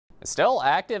Still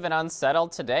active and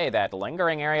unsettled today. That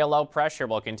lingering area low pressure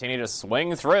will continue to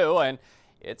swing through, and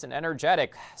it's an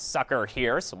energetic sucker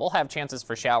here, so we'll have chances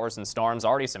for showers and storms.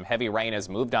 Already some heavy rain has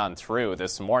moved on through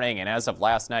this morning, and as of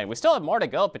last night, we still have more to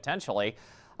go potentially.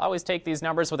 Always take these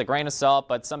numbers with a grain of salt,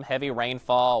 but some heavy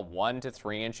rainfall, 1 to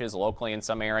 3 inches locally in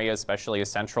some areas, especially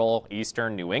central,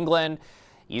 eastern New England,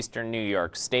 eastern New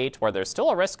York State, where there's still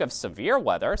a risk of severe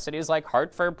weather. Cities like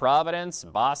Hartford, Providence,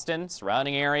 Boston,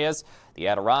 surrounding areas, the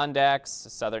Adirondacks,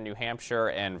 southern New Hampshire,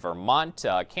 and Vermont.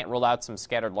 Can't rule out some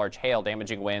scattered large hail,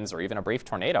 damaging winds, or even a brief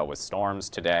tornado with storms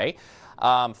today.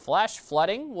 Flash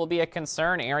flooding will be a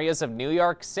concern. Areas of New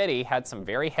York City had some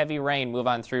very heavy rain move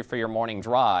on through for your morning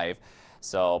drive.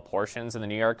 So portions in the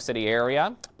New York City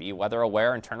area, be weather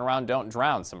aware and turn around, don't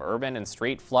drown. Some urban and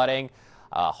street flooding.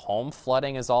 Home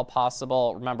flooding is all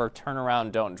possible. Remember, turn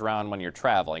around, don't drown when you're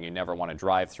traveling. You never want to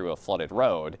drive through a flooded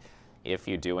road if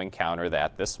you do encounter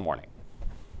that this morning.